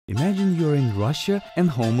Imagine you're in Russia and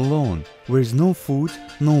home alone. There's no food,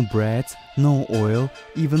 no bread, no oil,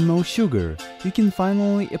 even no sugar. You can find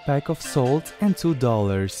only a pack of salt and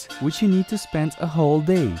 $2, which you need to spend a whole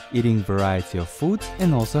day eating variety of food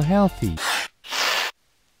and also healthy.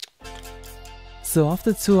 So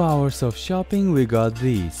after 2 hours of shopping we got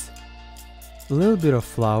these. A little bit of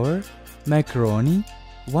flour, macaroni,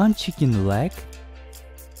 1 chicken leg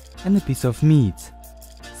and a piece of meat,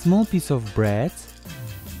 small piece of bread,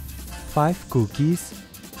 5 cookies,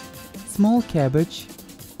 small cabbage,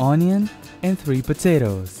 onion and 3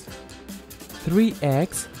 potatoes, 3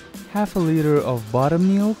 eggs, half a liter of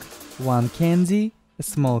buttermilk, 1 candy, a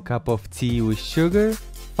small cup of tea with sugar,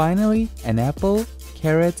 finally an apple,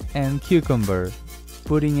 carrot and cucumber.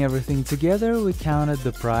 Putting everything together, we counted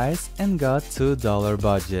the price and got $2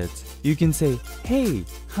 budget. You can say, hey,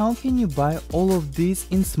 how can you buy all of these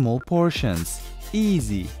in small portions?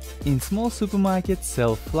 Easy! In small supermarkets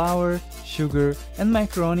sell flour, sugar and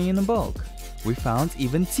macaroni in bulk. We found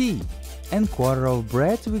even tea. And quarter of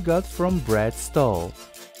bread we got from bread stall.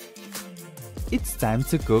 It's time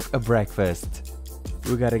to cook a breakfast.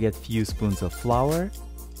 We gotta get few spoons of flour,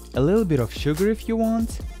 a little bit of sugar if you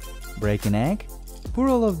want, break an egg, pour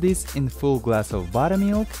all of this in full glass of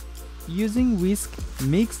buttermilk, using whisk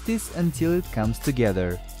mix this until it comes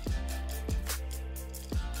together.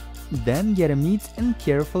 Then get a meat and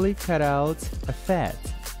carefully cut out a fat.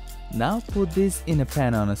 Now put this in a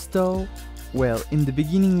pan on a stove. Well, in the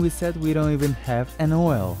beginning we said we don't even have an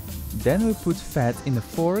oil. Then we put fat in a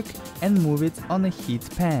fork and move it on a heat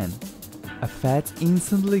pan. A fat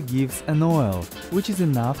instantly gives an oil, which is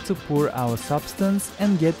enough to pour our substance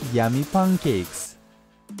and get yummy pancakes.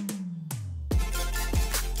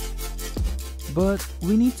 But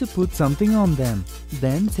we need to put something on them.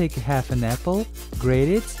 Then take half an apple, grate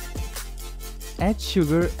it, add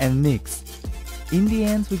sugar and mix. In the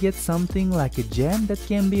end we get something like a jam that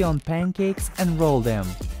can be on pancakes and roll them.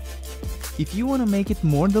 If you want to make it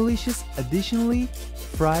more delicious, additionally,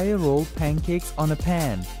 fry rolled pancakes on a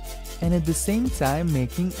pan and at the same time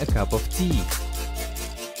making a cup of tea.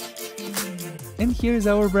 And here's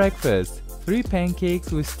our breakfast, 3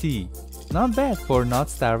 pancakes with tea. Not bad for not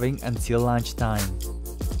starving until lunchtime.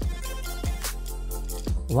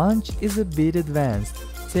 Lunch is a bit advanced.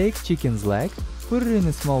 Take chicken's leg, put it in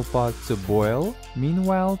a small pot to boil,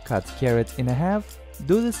 meanwhile cut carrot in half,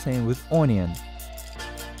 do the same with onion.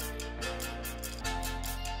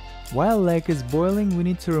 While leg is boiling we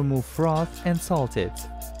need to remove froth and salt it.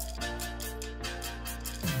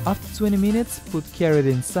 After 20 minutes put carrot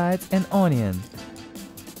inside and onion.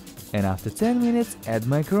 And after 10 minutes add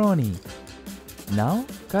macaroni. Now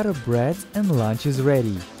cut a bread and lunch is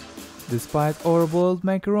ready. Despite overboiled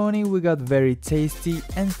macaroni we got very tasty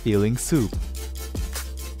and filling soup.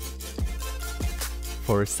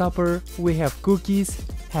 For supper we have cookies,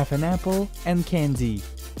 half an apple and candy.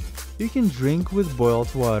 You can drink with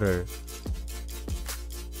boiled water.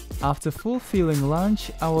 After fulfilling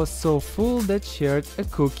lunch I was so full that shared a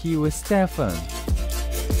cookie with Stefan.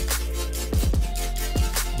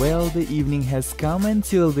 Well, the evening has come and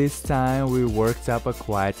till this time we worked up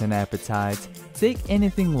quite an appetite. Take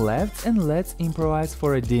anything left and let's improvise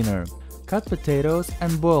for a dinner. Cut potatoes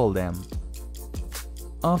and boil them.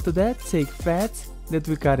 After that take fat that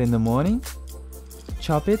we cut in the morning,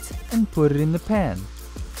 chop it and put it in the pan.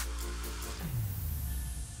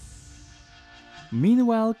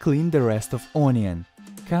 Meanwhile clean the rest of onion.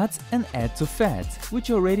 Cut and add to fat, which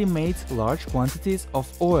already made large quantities of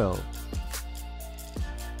oil.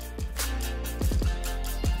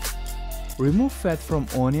 Remove fat from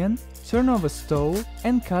onion, turn over stove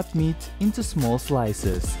and cut meat into small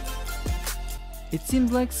slices. It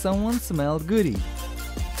seems like someone smelled goody.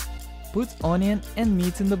 Put onion and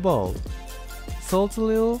meat in the bowl. Salt a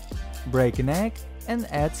little, break an egg and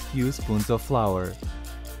add few spoons of flour.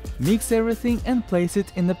 Mix everything and place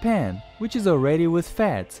it in the pan, which is already with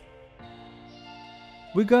fat.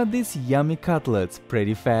 We got these yummy cutlets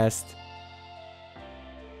pretty fast.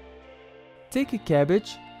 Take a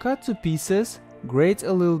cabbage, cut to pieces, grate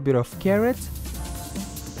a little bit of carrot,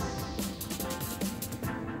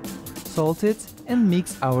 salt it and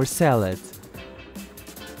mix our salad.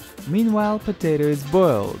 Meanwhile potato is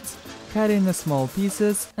boiled. Cut in small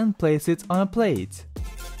pieces and place it on a plate.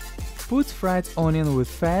 Put fried onion with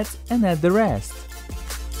fat and add the rest.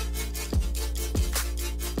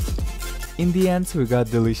 In the end we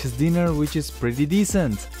got delicious dinner which is pretty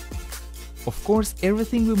decent. Of course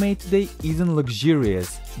everything we made today isn't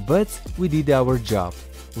luxurious, but we did our job.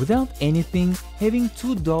 Without anything, having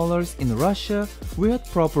 $2 in Russia, we had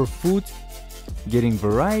proper food, getting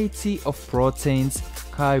variety of proteins,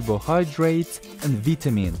 carbohydrates, and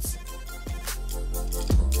vitamins.